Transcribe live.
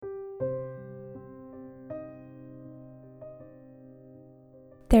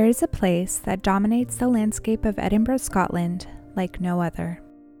There is a place that dominates the landscape of Edinburgh, Scotland, like no other.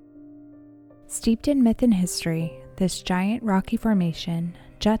 Steeped in myth and history, this giant rocky formation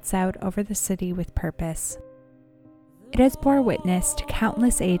juts out over the city with purpose. It has bore witness to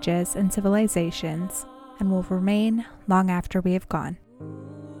countless ages and civilizations and will remain long after we have gone.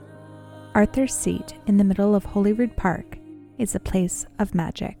 Arthur's Seat, in the middle of Holyrood Park, is a place of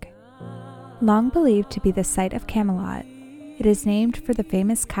magic. Long believed to be the site of Camelot, it is named for the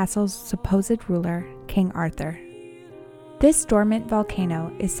famous castle's supposed ruler, King Arthur. This dormant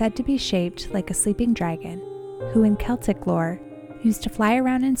volcano is said to be shaped like a sleeping dragon, who in Celtic lore used to fly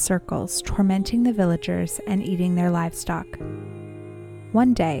around in circles, tormenting the villagers and eating their livestock.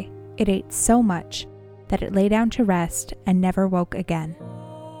 One day, it ate so much that it lay down to rest and never woke again.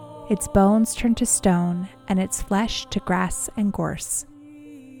 Its bones turned to stone and its flesh to grass and gorse.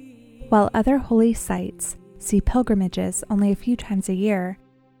 While other holy sites see pilgrimages only a few times a year,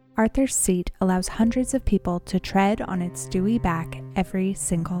 Arthur's Seat allows hundreds of people to tread on its dewy back every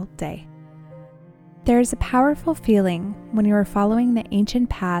single day. There is a powerful feeling when you are following the ancient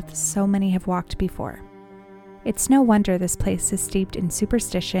paths so many have walked before. It's no wonder this place is steeped in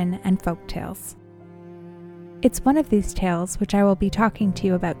superstition and folk tales. It's one of these tales which I will be talking to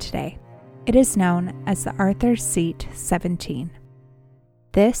you about today. It is known as the Arthur's Seat 17.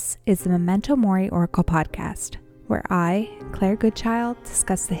 This is the Memento Mori Oracle Podcast, where I, Claire Goodchild,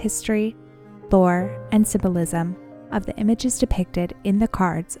 discuss the history, lore, and symbolism of the images depicted in the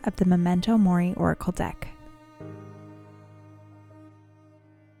cards of the Memento Mori Oracle deck.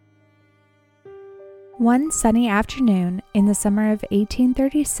 One sunny afternoon in the summer of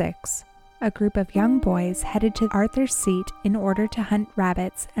 1836, a group of young boys headed to Arthur's Seat in order to hunt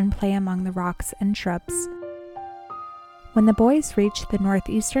rabbits and play among the rocks and shrubs. When the boys reached the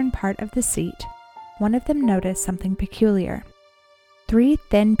northeastern part of the seat, one of them noticed something peculiar. 3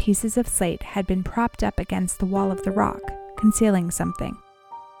 thin pieces of slate had been propped up against the wall of the rock, concealing something.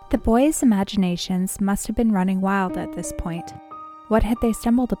 The boys' imaginations must have been running wild at this point. What had they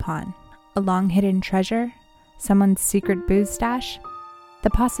stumbled upon? A long-hidden treasure? Someone's secret booze stash?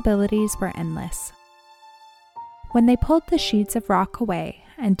 The possibilities were endless. When they pulled the sheets of rock away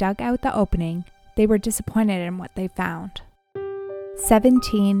and dug out the opening, they were disappointed in what they found.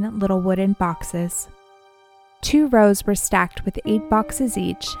 17 little wooden boxes. 2 rows were stacked with 8 boxes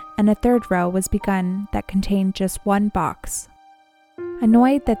each, and a third row was begun that contained just 1 box.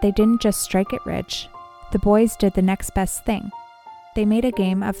 Annoyed that they didn't just strike it rich, the boys did the next best thing. They made a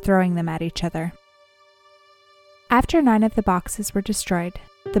game of throwing them at each other. After 9 of the boxes were destroyed,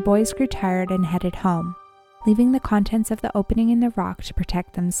 the boys grew tired and headed home, leaving the contents of the opening in the rock to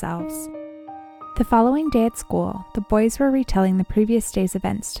protect themselves. The following day at school, the boys were retelling the previous day's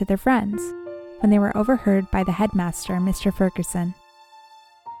events to their friends, when they were overheard by the headmaster, Mr. Ferguson.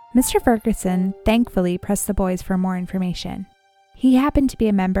 Mr. Ferguson thankfully pressed the boys for more information. He happened to be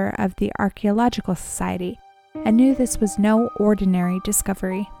a member of the Archaeological Society and knew this was no ordinary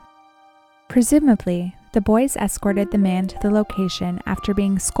discovery. Presumably, the boys escorted the man to the location after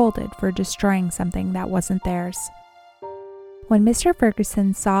being scolded for destroying something that wasn't theirs. When Mr.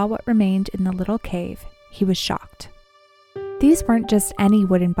 Ferguson saw what remained in the little cave, he was shocked. These weren't just any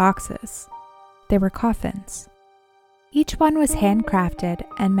wooden boxes. They were coffins. Each one was handcrafted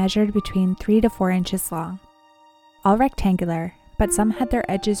and measured between 3 to 4 inches long. All rectangular, but some had their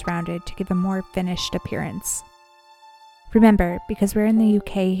edges rounded to give a more finished appearance. Remember, because we're in the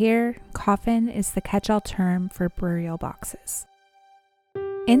UK here, coffin is the catch-all term for burial boxes.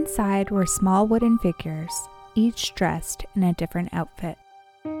 Inside were small wooden figures, each dressed in a different outfit.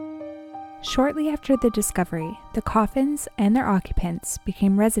 Shortly after the discovery, the coffins and their occupants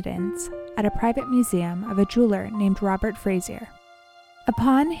became residents at a private museum of a jeweler named Robert Fraser.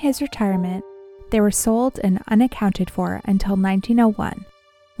 Upon his retirement, they were sold and unaccounted for until 1901,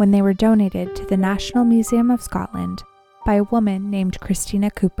 when they were donated to the National Museum of Scotland by a woman named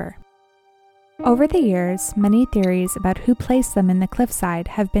Christina Cooper. Over the years, many theories about who placed them in the cliffside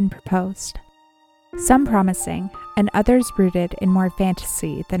have been proposed, some promising and others rooted in more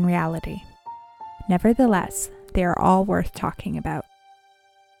fantasy than reality. Nevertheless, they are all worth talking about.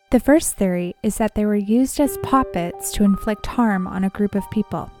 The first theory is that they were used as puppets to inflict harm on a group of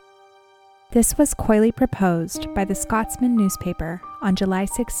people. This was coyly proposed by the Scotsman newspaper on July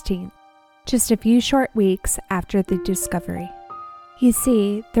 16th, just a few short weeks after the discovery. You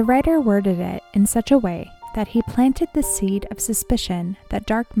see, the writer worded it in such a way that he planted the seed of suspicion that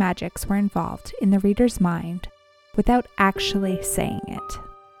dark magics were involved in the reader's mind without actually saying it.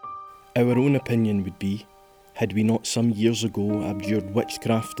 Our own opinion would be, had we not some years ago abjured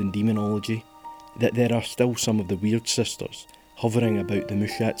witchcraft and demonology, that there are still some of the weird sisters hovering about the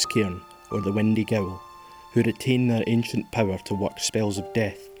Mushat's cairn or the Windy Gowl, who retain their ancient power to work spells of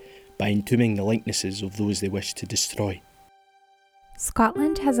death by entombing the likenesses of those they wish to destroy.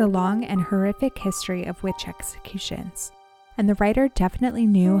 Scotland has a long and horrific history of witch executions, and the writer definitely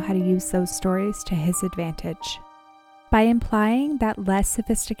knew how to use those stories to his advantage. By implying that less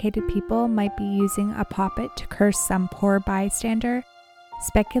sophisticated people might be using a poppet to curse some poor bystander,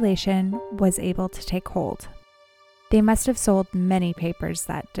 speculation was able to take hold. They must have sold many papers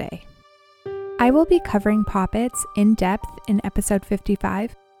that day. I will be covering poppets in depth in episode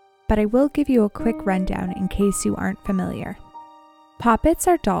 55, but I will give you a quick rundown in case you aren't familiar. Poppets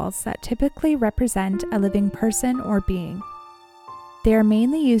are dolls that typically represent a living person or being. They are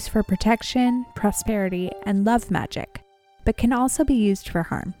mainly used for protection, prosperity, and love magic, but can also be used for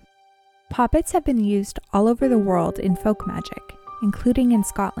harm. Poppets have been used all over the world in folk magic, including in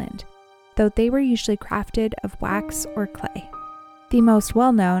Scotland, though they were usually crafted of wax or clay. The most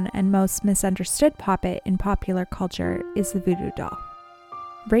well-known and most misunderstood poppet in popular culture is the voodoo doll.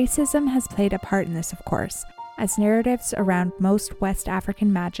 Racism has played a part in this, of course, as narratives around most West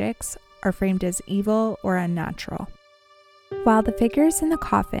African magics are framed as evil or unnatural. While the figures in the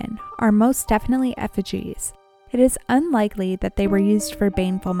coffin are most definitely effigies, it is unlikely that they were used for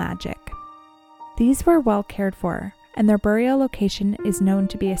baneful magic. These were well cared for, and their burial location is known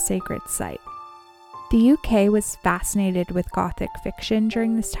to be a sacred site. The UK was fascinated with Gothic fiction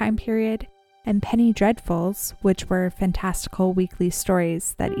during this time period, and penny dreadfuls, which were fantastical weekly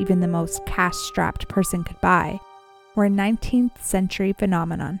stories that even the most cash-strapped person could buy, were a 19th century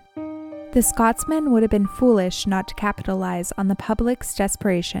phenomenon. The Scotsmen would have been foolish not to capitalize on the public's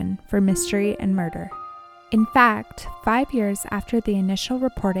desperation for mystery and murder. In fact, 5 years after the initial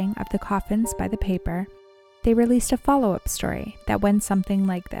reporting of the coffins by the paper, they released a follow-up story that went something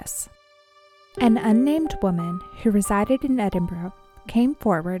like this. An unnamed woman who resided in Edinburgh came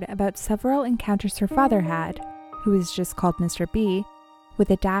forward about several encounters her father had, who was just called Mr. B, with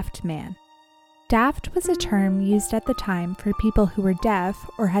a daft man. Daft was a term used at the time for people who were deaf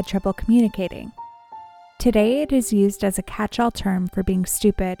or had trouble communicating. Today it is used as a catch-all term for being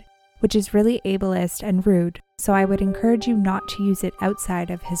stupid, which is really ableist and rude, so I would encourage you not to use it outside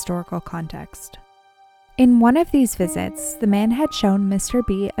of historical context. In one of these visits, the man had shown Mr.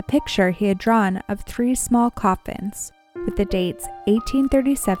 B a picture he had drawn of 3 small coffins, with the dates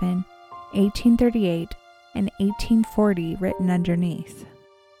 1837, 1838, and 1840 written underneath.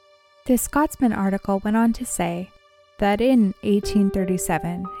 The Scotsman article went on to say that in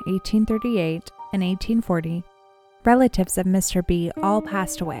 1837, 1838, and 1840, relatives of Mr. B all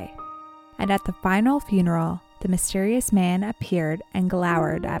passed away, and at the final funeral, the mysterious man appeared and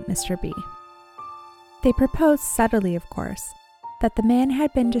glowered at Mr. B. They proposed subtly, of course, that the man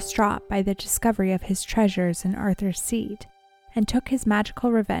had been distraught by the discovery of his treasures in Arthur's Seat, and took his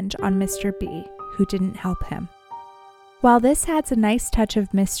magical revenge on Mr. B, who didn't help him. While this adds a nice touch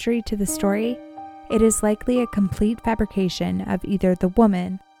of mystery to the story, it is likely a complete fabrication of either the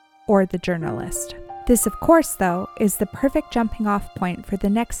woman or the journalist. This, of course, though, is the perfect jumping-off point for the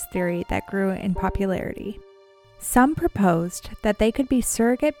next theory that grew in popularity. Some proposed that they could be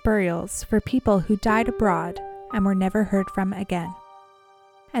surrogate burials for people who died abroad and were never heard from again.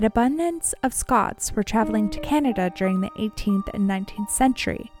 An abundance of Scots were traveling to Canada during the 18th and 19th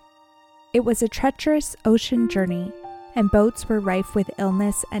century. It was a treacherous ocean journey, and boats were rife with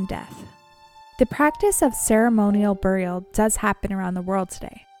illness and death. The practice of ceremonial burial does happen around the world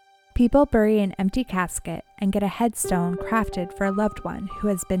today. People bury an empty casket and get a headstone crafted for a loved one who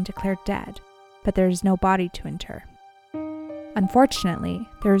has been declared dead, but there is no body to inter. Unfortunately,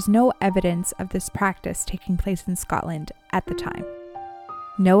 there is no evidence of this practice taking place in Scotland at the time.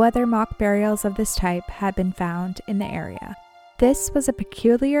 No other mock burials of this type had been found in the area. This was a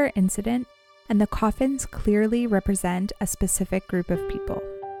peculiar incident, and the coffins clearly represent a specific group of people.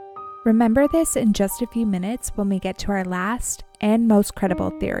 Remember this in just a few minutes when we get to our last and most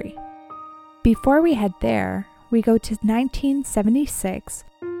credible theory. Before we head there, we go to 1976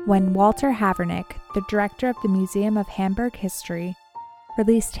 when Walter Havernick, the director of the Museum of Hamburg History,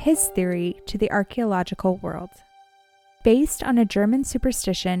 released his theory to the archaeological world. Based on a German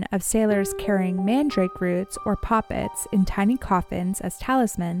superstition of sailors carrying mandrake roots or poppets in tiny coffins as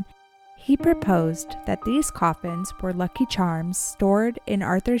talisman, he proposed that these coffins were lucky charms stored in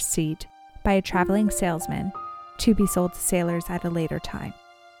Arthur's Seat by a traveling salesman to be sold to sailors at a later time.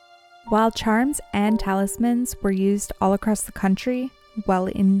 While charms and talismans were used all across the country well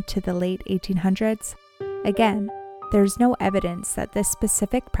into the late 1800s, again, there's no evidence that this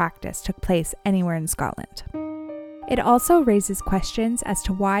specific practice took place anywhere in Scotland. It also raises questions as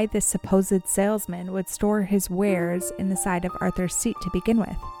to why this supposed salesman would store his wares in the side of Arthur's seat to begin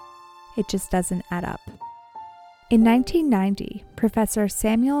with. It just doesn't add up. In 1990, Professor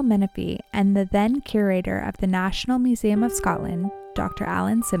Samuel Menefee and the then curator of the National Museum of Scotland, Dr.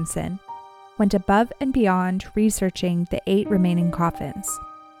 Alan Simpson, went above and beyond researching the 8 remaining coffins.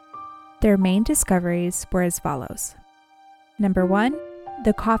 Their main discoveries were as follows. Number 1,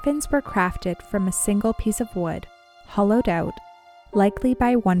 the coffins were crafted from a single piece of wood, hollowed out, likely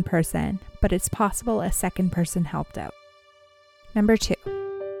by one person, but it's possible a second person helped out. Number 2,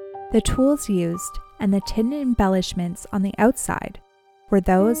 the tools used and the tin embellishments on the outside were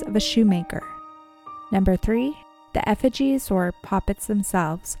those of a shoemaker. Number 3, the effigies or poppets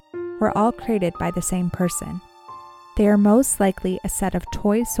themselves were all created by the same person. They are most likely a set of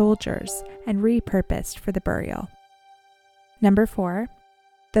toy soldiers and repurposed for the burial. Number 4,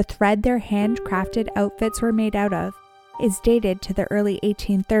 the thread their handcrafted outfits were made out of is dated to the early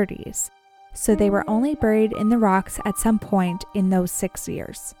 1830s, so they were only buried in the rocks at some point in those 6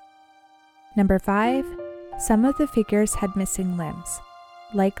 years. Number 5, some of the figures had missing limbs,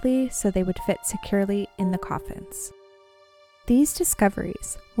 likely so they would fit securely in the coffins. These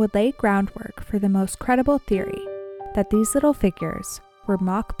discoveries would lay groundwork for the most credible theory that these little figures were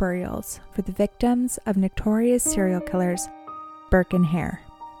mock burials for the victims of notorious serial killers Burke and Hare.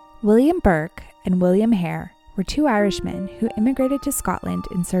 William Burke and William Hare were 2 Irishmen who immigrated to Scotland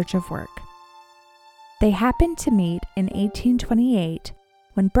in search of work. They happened to meet in 1828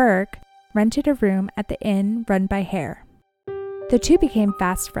 when Burke rented a room at the inn run by Hare. The two became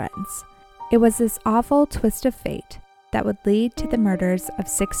fast friends. It was this awful twist of fate that would lead to the murders of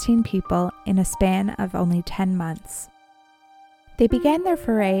 16 people in a span of only 10 months. They began their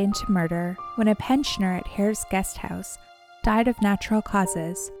foray into murder when a pensioner at Hare's guest house died of natural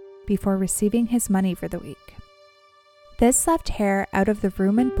causes before receiving his money for the week. This left Hare out of the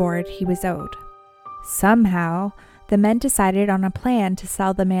room and board he was owed. Somehow, the men decided on a plan to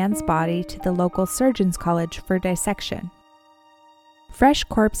sell the man's body to the local surgeon's college for dissection. Fresh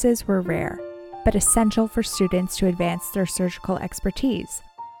corpses were rare, but essential for students to advance their surgical expertise,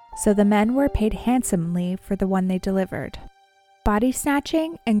 so the men were paid handsomely for the one they delivered. Body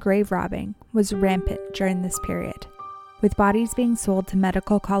snatching and grave robbing was rampant during this period, with bodies being sold to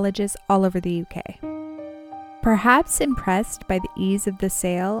medical colleges all over the UK. Perhaps impressed by the ease of the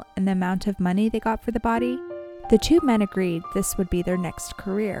sale and the amount of money they got for the body, the 2 men agreed this would be their next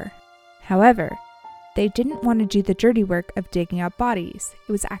career. However, they didn't want to do the dirty work of digging up bodies.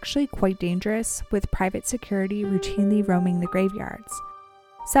 It was actually quite dangerous, with private security routinely roaming the graveyards.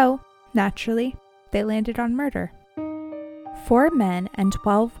 So, naturally, they landed on murder. 4 men and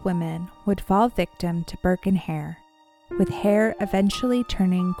 12 women would fall victim to Burke and Hare, with Hare eventually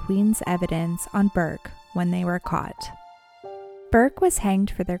turning Queen's evidence on Burke when they were caught. Burke was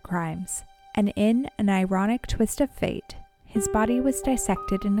hanged for their crimes, and in an ironic twist of fate, his body was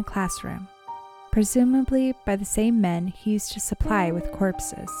dissected in a classroom, presumably by the same men he used to supply with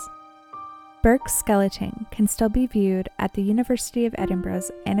corpses. Burke's skeleton can still be viewed at the University of Edinburgh's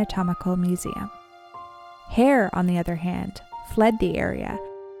Anatomical Museum. Hare, on the other hand, fled the area,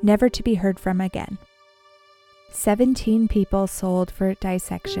 never to be heard from again. 17 people sold for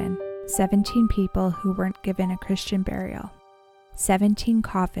dissection, 17 people who weren't given a Christian burial, 17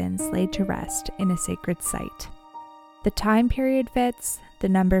 coffins laid to rest in a sacred site. The time period fits, the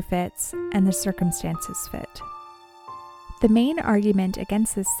number fits, and the circumstances fit. The main argument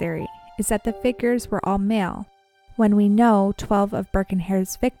against this theory is that the figures were all male, when we know 12 of Burke and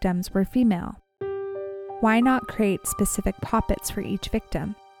Hare's victims were female. Why not create specific poppets for each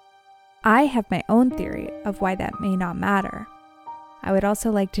victim? I have my own theory of why that may not matter. I would also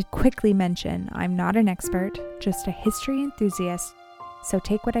like to quickly mention I'm not an expert, just a history enthusiast, so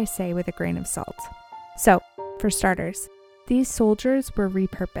take what I say with a grain of salt. So, for starters, these soldiers were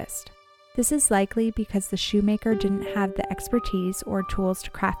repurposed. This is likely because the shoemaker didn't have the expertise or tools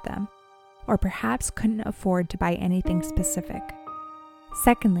to craft them, or perhaps couldn't afford to buy anything specific.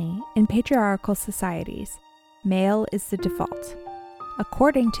 Secondly, in patriarchal societies, male is the default.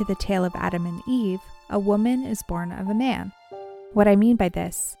 According to the tale of Adam and Eve, a woman is born of a man. What I mean by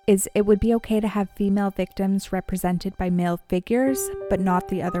this is it would be okay to have female victims represented by male figures, but not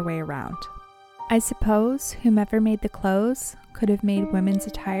the other way around. I suppose whomever made the clothes could have made women's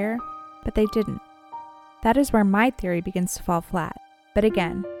attire, but they didn't. That is where my theory begins to fall flat. But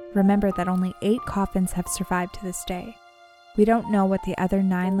again, remember that only 8 coffins have survived to this day. We don't know what the other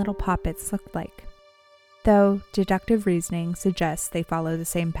 9 little poppets looked like, though deductive reasoning suggests they follow the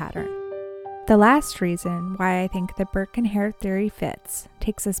same pattern. The last reason why I think the Burke and Hare theory fits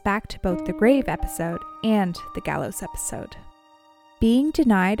takes us back to both the grave episode and the gallows episode. Being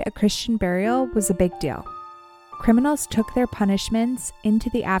denied a Christian burial was a big deal. Criminals took their punishments into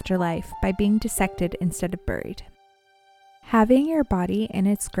the afterlife by being dissected instead of buried. Having your body in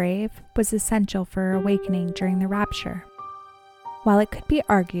its grave was essential for awakening during the rapture. While it could be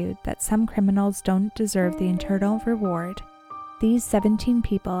argued that some criminals don't deserve the eternal reward, these 17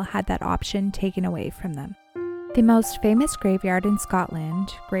 people had that option taken away from them. The most famous graveyard in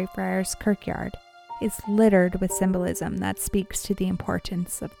Scotland, Greyfriars Kirkyard, is littered with symbolism that speaks to the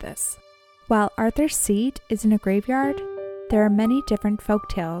importance of this. While Arthur's Seat isn't a graveyard, there are many different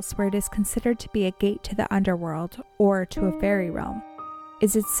folktales where it is considered to be a gate to the underworld or to a fairy realm.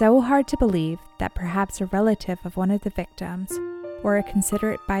 Is it so hard to believe that perhaps a relative of one of the victims, or a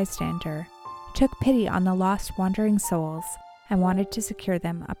considerate bystander, took pity on the lost wandering souls and wanted to secure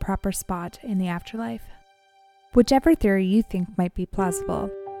them a proper spot in the afterlife? Whichever theory you think might be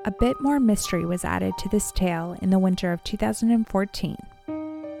plausible, a bit more mystery was added to this tale in the winter of 2014.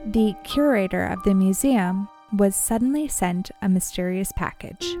 The curator of the museum was suddenly sent a mysterious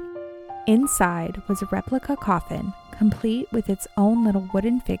package. Inside was a replica coffin, complete with its own little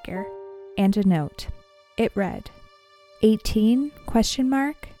wooden figure, and a note. It read, 18?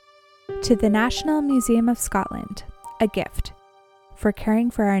 To the National Museum of Scotland, a gift for caring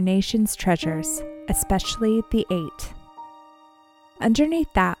for our nation's treasures, especially the 8.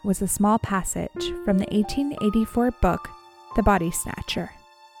 Underneath that was a small passage from the 1884 book, The Body Snatcher.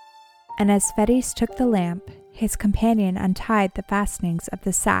 And as Fettes took the lamp, his companion untied the fastenings of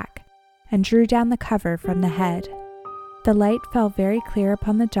the sack and drew down the cover from the head. The light fell very clear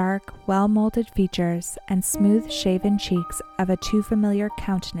upon the dark, well-molded features and smooth-shaven cheeks of a too familiar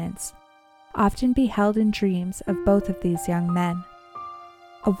countenance, often beheld in dreams of both of these young men.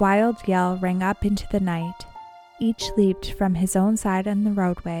 A wild yell rang up into the night. Each leaped from his own side on the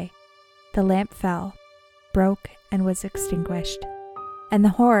roadway. The lamp fell, broke, and was extinguished. And the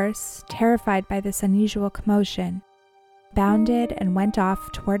horse, terrified by this unusual commotion, bounded and went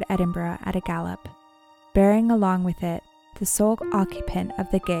off toward Edinburgh at a gallop, bearing along with it the sole occupant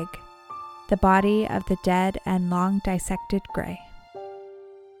of the gig, the body of the dead and long dissected Grey.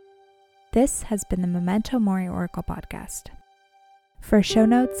 This has been the Memento Mori Oracle podcast. For show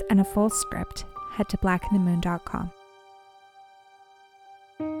notes and a full script, head to blackandthemoon.com.